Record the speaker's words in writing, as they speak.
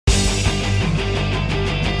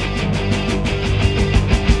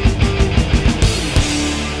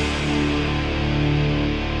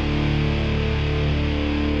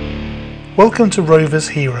Welcome to Rovers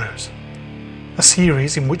Heroes, a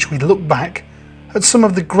series in which we look back at some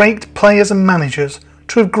of the great players and managers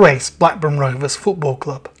to have graced Blackburn Rovers Football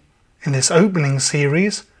Club. In this opening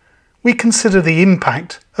series, we consider the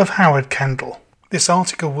impact of Howard Kendall. This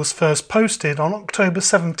article was first posted on October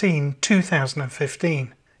 17,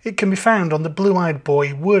 2015. It can be found on the Blue Eyed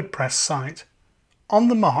Boy WordPress site. On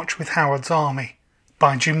the March with Howard's Army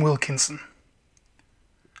by Jim Wilkinson.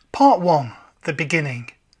 Part 1. The Beginning.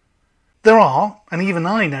 There are, and even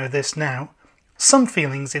I know this now, some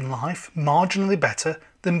feelings in life marginally better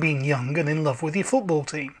than being young and in love with your football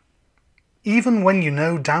team. Even when you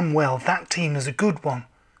know damn well that team is a good one,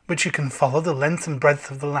 which you can follow the length and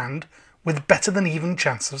breadth of the land with better than even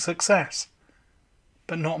chance of success.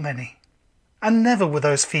 But not many. And never were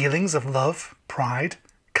those feelings of love, pride,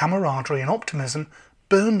 camaraderie and optimism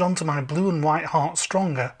burned onto my blue and white heart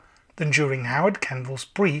stronger than during Howard Kendall's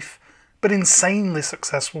brief but insanely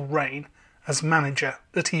successful reign as manager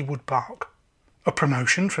at Ewood Park. A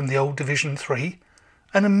promotion from the old Division 3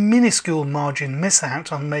 and a minuscule margin miss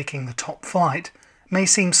out on making the top flight may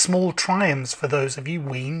seem small triumphs for those of you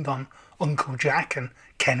weaned on Uncle Jack and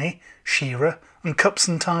Kenny, Shearer and cups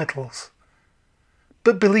and titles.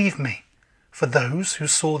 But believe me, for those who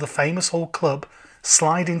saw the famous old club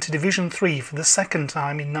slide into Division 3 for the second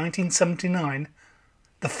time in 1979,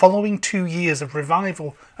 the following 2 years of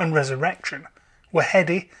revival and resurrection were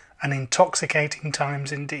heady and intoxicating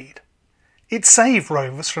times indeed. It saved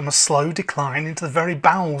Rovers from a slow decline into the very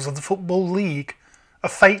bowels of the Football League, a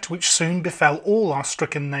fate which soon befell all our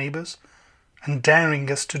stricken neighbours, and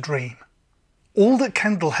daring us to dream. All that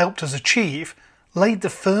Kendall helped us achieve laid the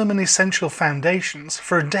firm and essential foundations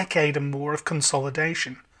for a decade and more of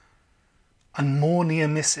consolidation, and more near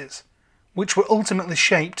misses, which were ultimately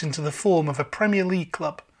shaped into the form of a Premier League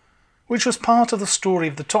club, which was part of the story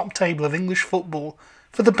of the top table of English football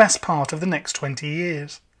for the best part of the next 20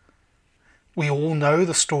 years. We all know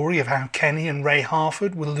the story of how Kenny and Ray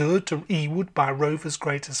Harford were lured to Ewood by Rovers'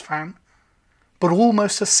 greatest fan, but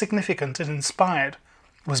almost as significant and inspired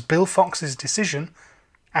was Bill Fox's decision,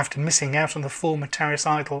 after missing out on the former Terrace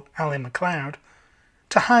idol Ali MacLeod,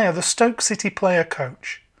 to hire the Stoke City player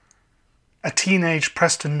coach, a teenage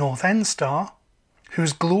Preston North End star,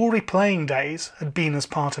 whose glory playing days had been as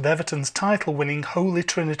part of Everton's title-winning Holy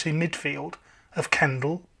Trinity midfield of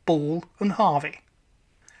Kendall, Ball and Harvey.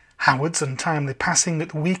 Howard's untimely passing at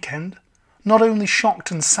the weekend not only shocked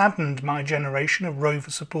and saddened my generation of Rover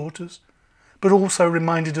supporters, but also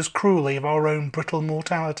reminded us cruelly of our own brittle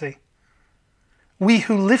mortality. We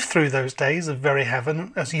who lived through those days of very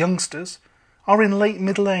heaven as youngsters are in late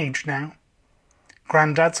middle age now.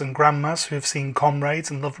 Granddads and grandmas who have seen comrades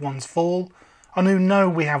and loved ones fall, and who know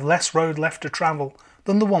we have less road left to travel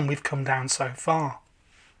than the one we've come down so far.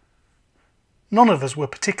 None of us were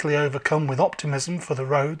particularly overcome with optimism for the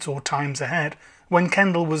roads or times ahead when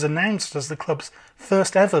Kendall was announced as the club's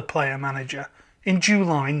first ever player-manager in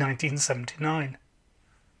July 1979.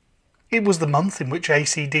 It was the month in which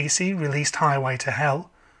AC/DC released Highway to Hell,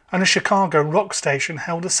 and a Chicago rock station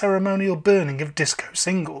held a ceremonial burning of disco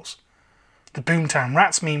singles. The Boomtown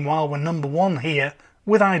Rats, meanwhile, were number one here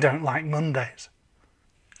with I Don't Like Mondays.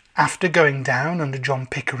 After going down under John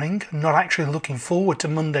Pickering and not actually looking forward to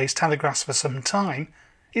Monday's telegraphs for some time,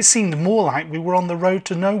 it seemed more like we were on the road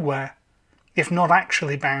to nowhere, if not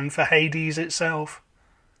actually bound for Hades itself.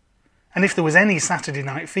 And if there was any Saturday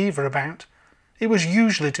night fever about, it was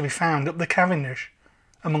usually to be found up the Cavendish,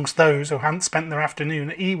 amongst those who hadn't spent their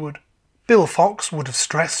afternoon at Ewood. Bill Fox would have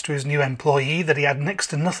stressed to his new employee that he had next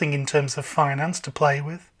to nothing in terms of finance to play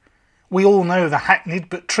with. We all know the hackneyed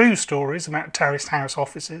but true stories about terraced house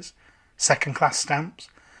offices, second-class stamps,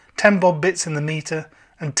 10-bob bits in the meter,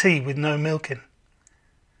 and tea with no milk in.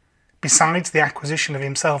 Besides the acquisition of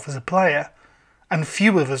himself as a player, and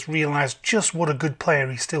few of us realised just what a good player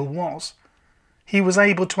he still was, he was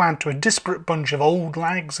able to add to a disparate bunch of old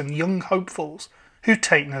lags and young hopefuls who'd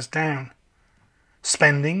taken us down,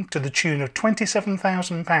 spending to the tune of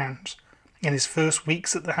 £27,000 in his first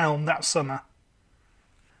weeks at the helm that summer.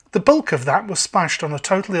 The bulk of that was splashed on a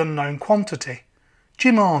totally unknown quantity,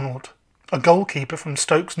 Jim Arnold, a goalkeeper from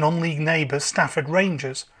Stoke's non-league neighbours Stafford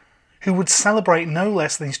Rangers, who would celebrate no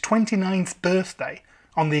less than his 29th birthday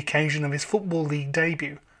on the occasion of his Football League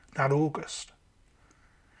debut that August.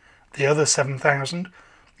 The other 7,000,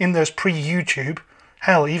 in those pre-YouTube,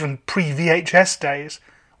 hell, even pre-VHS days,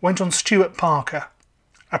 went on Stuart Parker,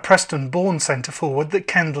 a Preston-born centre-forward that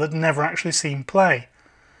Kendall had never actually seen play,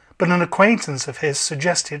 but an acquaintance of his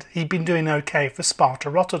suggested he'd been doing okay for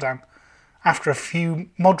Sparta Rotterdam after a few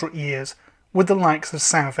moderate years with the likes of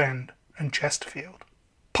Southend and Chesterfield.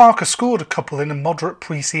 Parker scored a couple in a moderate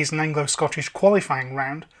pre-season Anglo-Scottish qualifying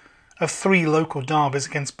round of 3 local derbies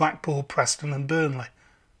against Blackpool, Preston and Burnley,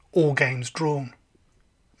 all games drawn.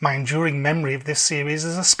 My enduring memory of this series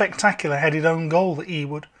is a spectacular headed own goal at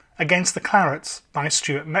Ewood against the Clarets by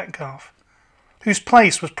Stuart Metcalfe, whose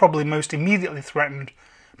place was probably most immediately threatened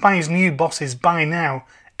by his new boss's by now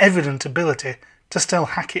evident ability to still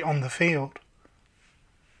hack it on the field.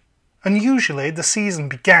 Unusually, the season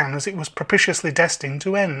began as it was propitiously destined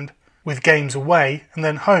to end, with games away and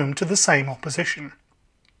then home to the same opposition.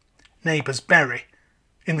 Neighbours Bury,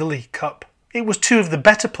 in the League Cup. It was 2 of the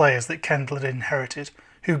better players that Kendall had inherited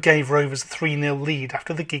who gave Rovers a 3-0 lead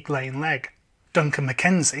after the Gig Lane leg. Duncan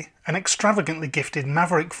Mackenzie, an extravagantly gifted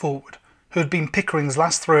maverick forward who had been Pickering's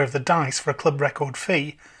last throw of the dice for a club record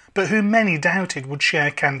fee, but who many doubted would share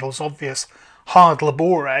Kendall's obvious hard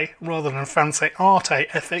labore rather than fancy arte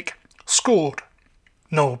ethic, scored.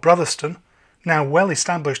 Noel Brotherston, now well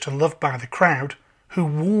established and loved by the crowd, who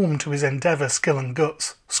warmed to his endeavour, skill and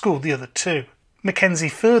guts, scored the other 2. Mackenzie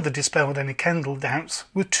further dispelled any Kendall doubts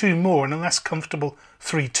with 2 more in a less comfortable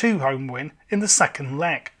 3-2 home win in the second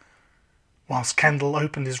leg, whilst Kendall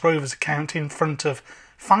opened his Rovers account in front of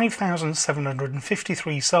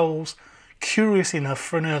 5,753 souls curious enough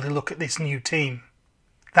for an early look at this new team.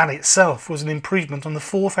 That itself was an improvement on the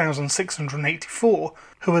 4,684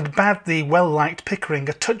 who had bade the well-liked Pickering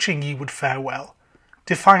a touching Ewood farewell,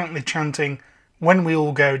 defiantly chanting, "When we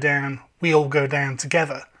all go down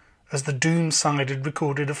together," as the doomed side had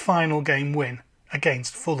recorded a final game win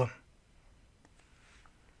against Fulham.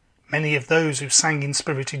 Many of those who sang in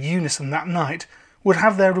spirited unison that night would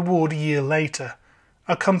have their reward a year later,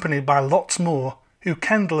 accompanied by lots more who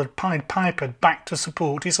Kendall had Pied Pipered back to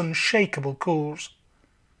support his unshakable cause.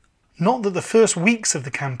 Not that the first weeks of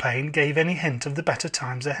the campaign gave any hint of the better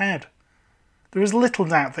times ahead. There is little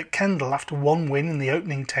doubt that Kendall, after 1 win in the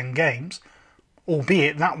opening 10 games,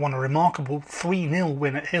 albeit that one a remarkable 3-0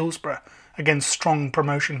 win at Hillsborough against strong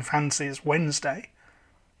promotion fancies Wednesday,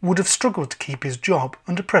 would have struggled to keep his job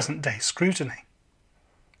under present-day scrutiny.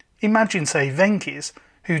 Imagine, say, Venky's,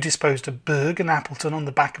 who disposed of Berg and Appleton on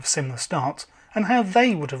the back of similar starts, and how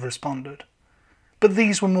they would have responded. But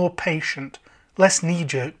these were more patient, less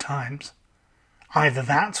knee-jerk times. Either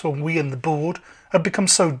that, or we and the board had become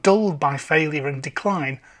so dulled by failure and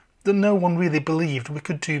decline that no one really believed we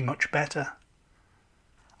could do much better.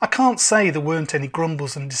 I can't say there weren't any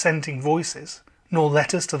grumbles and dissenting voices, nor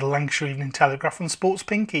letters to the Lancashire Evening Telegraph and Sports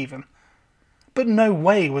Pink even, but no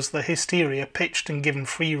way was the hysteria pitched and given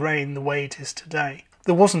free rein the way it is today.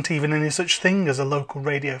 There wasn't even any such thing as a local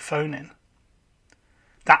radio phone-in.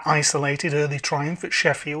 That isolated early triumph at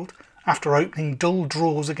Sheffield, after opening dull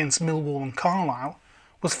draws against Millwall and Carlisle,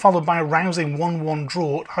 was followed by a rousing 1-1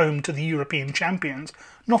 draw at home to the European champions,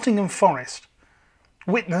 Nottingham Forest,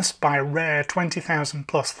 witnessed by a rare 20,000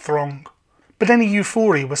 plus throng. But any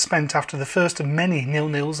euphoria was spent after the first of many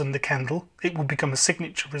 0-0s under Kendall. It would become a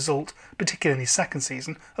signature result, particularly in his second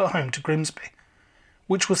season, at home to Grimsby,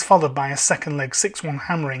 which was followed by a second leg 6-1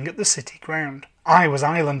 hammering at the City ground. I was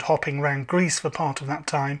island hopping round Greece for part of that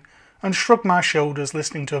time, and shrugged my shoulders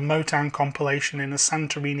listening to a Motown compilation in a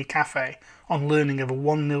Santorini cafe on learning of a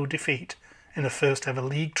 1-0 defeat in a first ever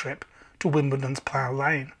league trip to Wimbledon's Plough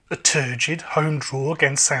Lane. A turgid home draw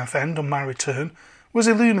against Southend on my return was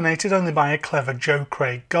illuminated only by a clever Joe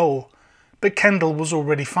Craig goal, but Kendall was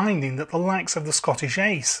already finding that the likes of the Scottish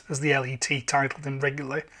Ace, as the LET titled him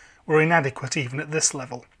regularly, were inadequate even at this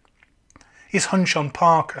level. His hunch on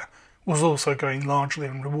Parker was also going largely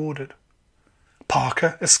unrewarded.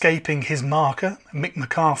 Parker, escaping his marker, Mick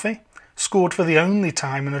McCarthy, scored for the only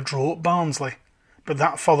time in a draw at Barnsley, but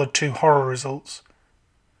that followed 2 horror results.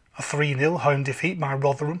 A 3-0 home defeat by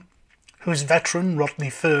Rotherham, whose veteran Rodney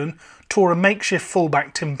Fern tore a makeshift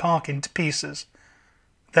fullback Tim Park into pieces.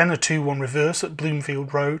 Then a 2-1 reverse at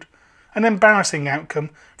Bloomfield Road, an embarrassing outcome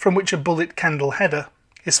from which a bullet Kendall header,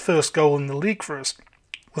 his first goal in the league for us,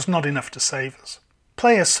 was not enough to save us.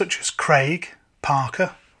 Players such as Craig,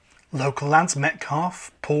 Parker, local lads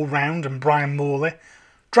Metcalfe, Paul Round and Brian Morley,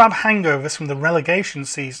 drab hangovers from the relegation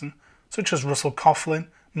season, such as Russell Coughlin,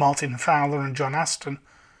 Martin Fowler and John Aston,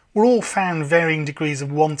 were all found varying degrees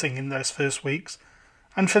of wanting in those first weeks,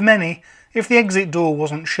 and for many, if the exit door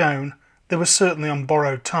wasn't shown, they were certainly on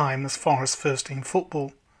borrowed time as far as first-team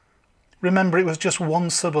football. Remember, it was just 1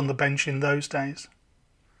 sub on the bench in those days.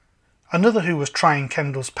 Another who was trying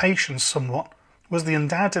Kendall's patience somewhat was the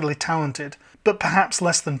undoubtedly talented, but perhaps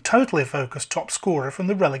less than totally focused top scorer from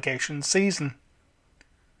the relegation season.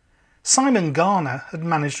 Simon Garner had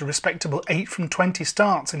managed a respectable 8 from 20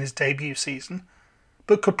 starts in his debut season,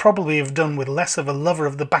 but could probably have done with less of a lover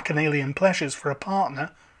of the bacchanalian pleasures for a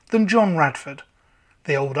partner than John Radford,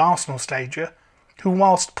 the old Arsenal stager, who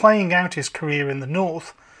whilst playing out his career in the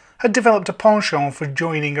north, had developed a penchant for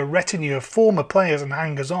joining a retinue of former players and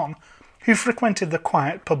hangers-on who frequented the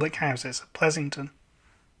quiet public houses at Pleasington.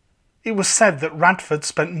 It was said that Radford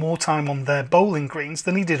spent more time on their bowling greens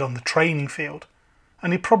than he did on the training field,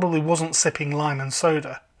 and he probably wasn't sipping lime and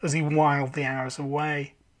soda as he whiled the hours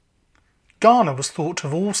away. Garner was thought to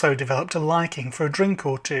have also developed a liking for a drink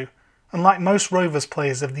or two, and like most Rovers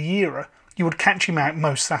players of the era, you would catch him out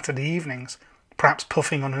most Saturday evenings, perhaps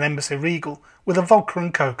puffing on an Embassy Regal with a vodka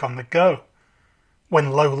and coke on the go. When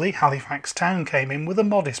lowly Halifax Town came in with a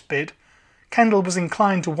modest bid, Kendall was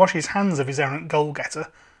inclined to wash his hands of his errant goal-getter,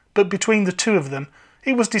 but between the two of them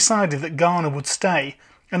it was decided that Garner would stay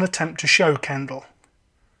and attempt to show Kendall.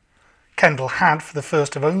 Kendall had, for the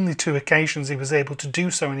first of only 2 occasions he was able to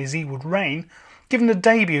do so in his Ewood reign, given a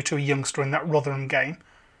debut to a youngster in that Rotherham game,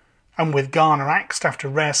 and with Garner axed after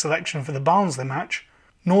rare selection for the Barnsley match,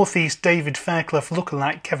 North East David Fairclough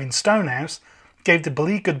lookalike Kevin Stonehouse gave the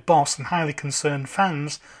beleaguered boss and highly concerned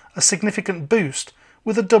fans a significant boost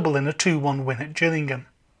with a double in a 2-1 win at Gillingham.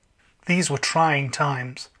 These were trying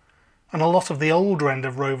times, and a lot of the older end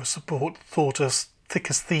of Rovers support thought us thick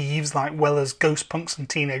as thieves like Weller's ghost punks and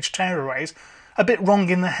teenage tearaways a bit wrong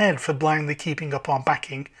in the head for blindly keeping up our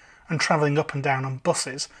backing and travelling up and down on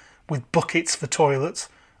buses with buckets for toilets,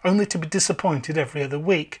 only to be disappointed every other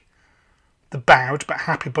week. The bowed but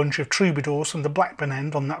happy bunch of troubadours from the Blackburn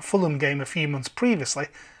end on that Fulham game a few months previously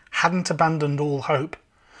hadn't abandoned all hope,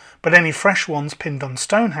 but any fresh ones pinned on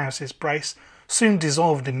Stonehouse's brace soon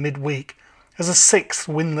dissolved in mid-week as a 6th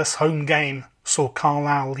winless home game saw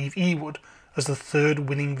Carlisle leave Ewood as the 3rd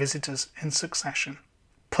winning visitors in succession.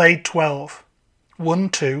 Played 12, won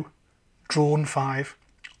 2, drawn 5,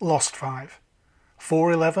 lost 5,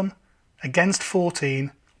 4-11, against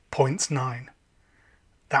 14, points 9.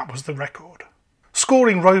 That was the record.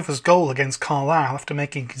 Scoring Rovers' goal against Carlisle after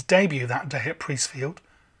making his debut that day at Priestfield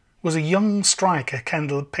was a young striker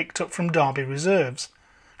Kendall had picked up from Derby reserves,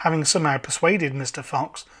 having somehow persuaded Mr.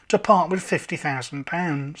 Fox to part with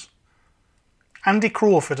 £50,000. Andy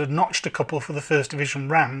Crawford had notched a couple for the First Division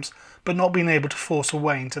Rams, but not been able to force a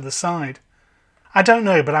way into the side. I don't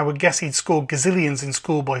know, but I would guess he'd scored gazillions in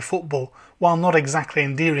schoolboy football, while not exactly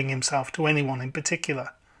endearing himself to anyone in particular.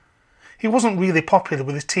 He wasn't really popular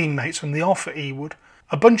with his teammates from the off at Ewood.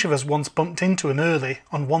 A bunch of us once bumped into him early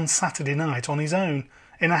on one Saturday night on his own,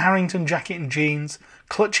 in a Harrington jacket and jeans,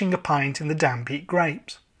 clutching a pint in the downbeat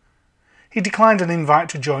grapes. He declined an invite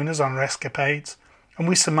to join us on our escapades, and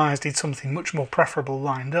we surmised he'd something much more preferable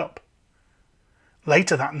lined up.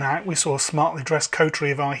 Later that night we saw a smartly dressed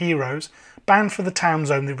coterie of our heroes bound for the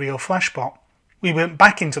town's only real fleshpot. We went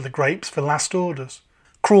back into the grapes for last orders.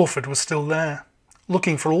 Crawford was still there,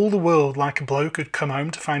 looking for all the world like a bloke who'd come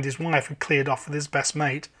home to find his wife had cleared off with his best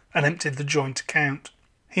mate and emptied the joint account.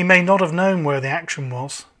 He may not have known where the action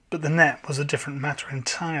was, but the net was a different matter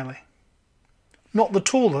entirely. Not the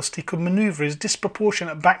tallest, he could manoeuvre his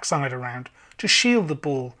disproportionate backside around to shield the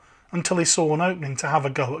ball until he saw an opening to have a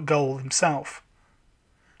go at goal himself.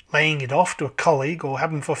 Laying it off to a colleague, or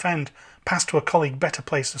heaven forfend, pass to a colleague better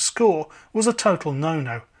placed to score, was a total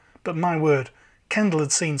no-no, but my word, Kendall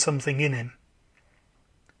had seen something in him.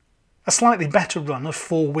 A slightly better run of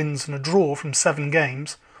 4 wins and a draw from 7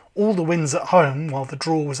 games, all the wins at home while the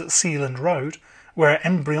draw was at Sealand Road, where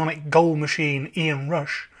embryonic goal machine Ian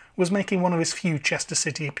Rush was making one of his few Chester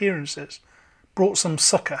City appearances, brought some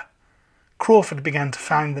succour. Crawford began to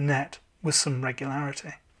find the net with some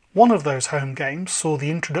regularity. One of those home games saw the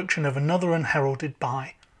introduction of another unheralded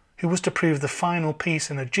bye, who was to prove the final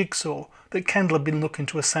piece in a jigsaw that Kendall had been looking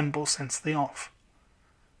to assemble since the off.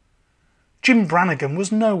 Jim Brannigan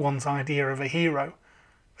was no one's idea of a hero,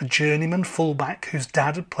 a journeyman fullback whose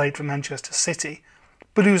dad had played for Manchester City,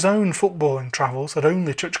 but whose own footballing travels had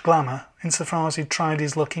only touched glamour insofar as he'd tried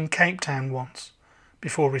his luck in Cape Town once,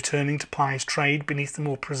 before returning to ply his trade beneath the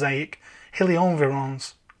more prosaic, hilly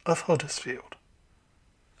environs of Huddersfield.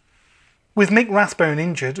 With Mick Rathbone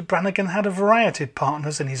injured, Brannigan had a variety of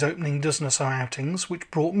partners in his opening dozen or so outings, which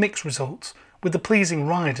brought mixed results, with the pleasing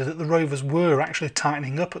rider that the Rovers were actually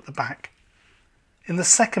tightening up at the back. In the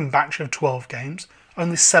second batch of 12 games,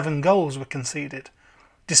 only 7 goals were conceded,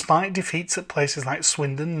 despite defeats at places like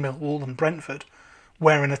Swindon, Millwall and Brentford,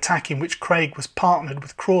 where an attack in which Craig was partnered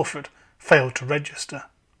with Crawford failed to register.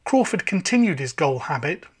 Crawford continued his goal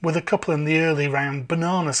habit, with a couple in the early round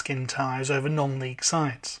banana skin ties over non-league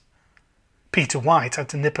sides. Peter White had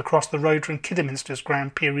to nip across the road from Kidderminster's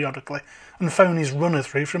ground periodically and phone his runner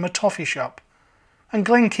through from a toffee shop. And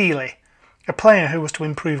Glenn Keeley, A player who was to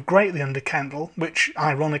improve greatly under Kendall, which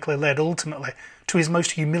ironically led ultimately to his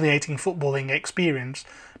most humiliating footballing experience,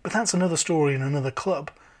 but that's another story in another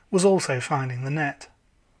club, was also finding the net.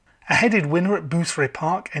 A headed winner at Boothbury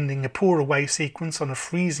Park ending a poor away sequence on a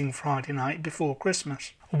freezing Friday night before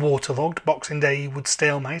Christmas. A waterlogged Boxing Day Wood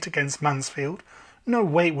stalemate against Mansfield, no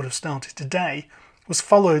way it would have started today, was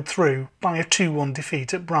followed through by a 2-1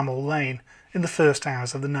 defeat at Bramall Lane in the first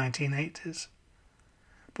hours of the 1980s.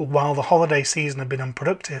 But while the holiday season had been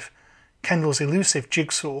unproductive, Kendall's elusive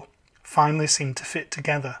jigsaw finally seemed to fit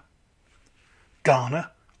together.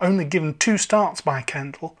 Garner, only given 2 starts by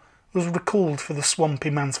Kendall, was recalled for the swampy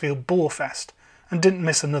Mansfield Boarfest and didn't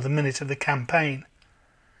miss another minute of the campaign.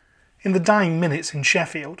 In the dying minutes in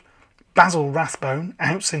Sheffield, Basil Rathbone,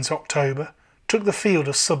 out since October, took the field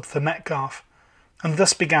as sub for Metcalfe, and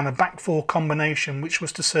thus began a back-four combination which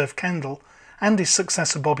was to serve Kendall and his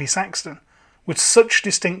successor Bobby Saxton with such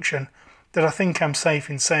distinction that I think I'm safe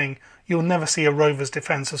in saying you'll never see a Rovers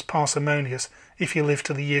defence as parsimonious if you live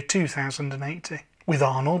to the year 2080. With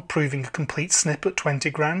Arnold proving a complete snip at 20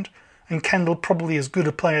 grand, and Kendall probably as good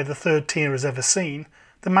a player the third tier has ever seen,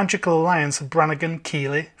 the magical alliance of Brannigan,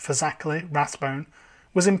 Keeley, Fazakerley, Rathbone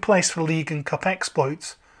was in place for league and cup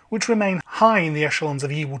exploits, which remain high in the echelons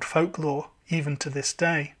of Ewood folklore even to this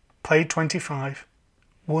day. Played 25,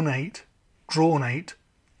 won 8, drawn 8,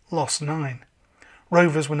 lost 9.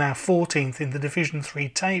 Rovers were now 14th in the Division 3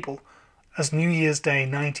 table as New Year's Day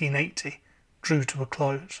 1980 drew to a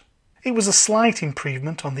close. It was a slight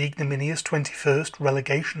improvement on the ignominious 21st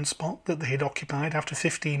relegation spot that they had occupied after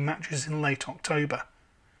 15 matches in late October.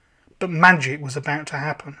 But magic was about to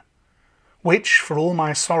happen, which, for all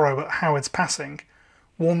my sorrow at Howard's passing,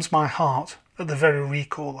 warms my heart at the very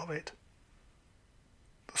recall of it.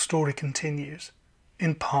 The story continues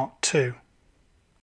in Part 2.